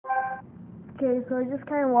Okay, so I just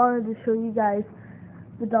kind of wanted to show you guys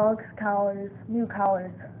the dog's collars, new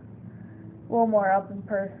collars, a little more up and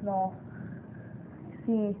personal.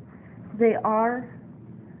 See, they are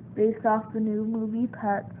based off the new movie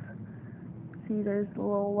Pets. See, there's the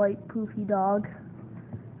little white poofy dog.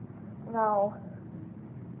 Now,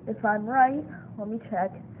 if I'm right, let me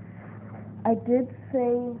check. I did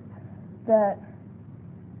say that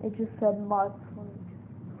it just said Mutts.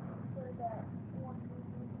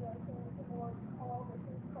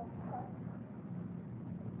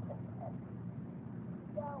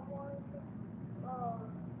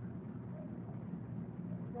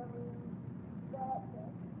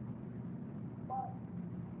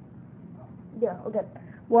 Yeah, okay.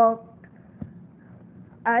 Well,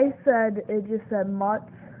 I said it just said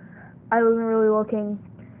Mutts. I wasn't really looking.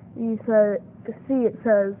 You said, see, it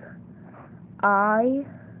says I,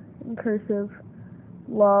 in cursive,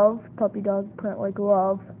 love, puppy dog print like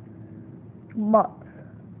love, Mutts.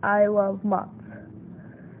 I love Mutts.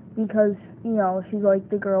 Because, you know, she's like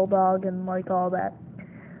the girl dog and like all that.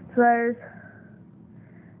 So there's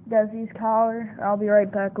Desi's collar. I'll be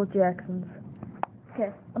right back with Jackson's.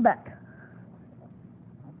 Okay, I'm back.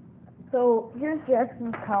 So here's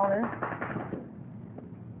Jackson's collar.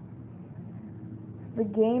 The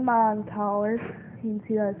Game On collar. You can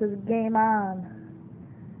see that it says Game On.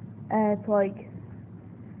 And it's like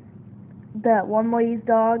that one lady's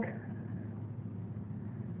dog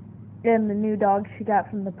and the new dog she got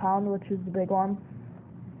from the pound, which is the big one.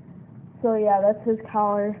 So yeah, that's his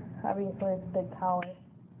collar. Obviously it's a big collar.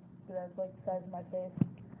 That's like the size of my face.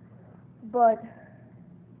 But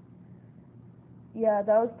yeah,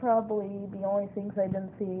 that was probably the only things I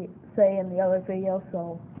didn't say in the other video,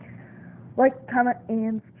 so like, comment,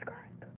 and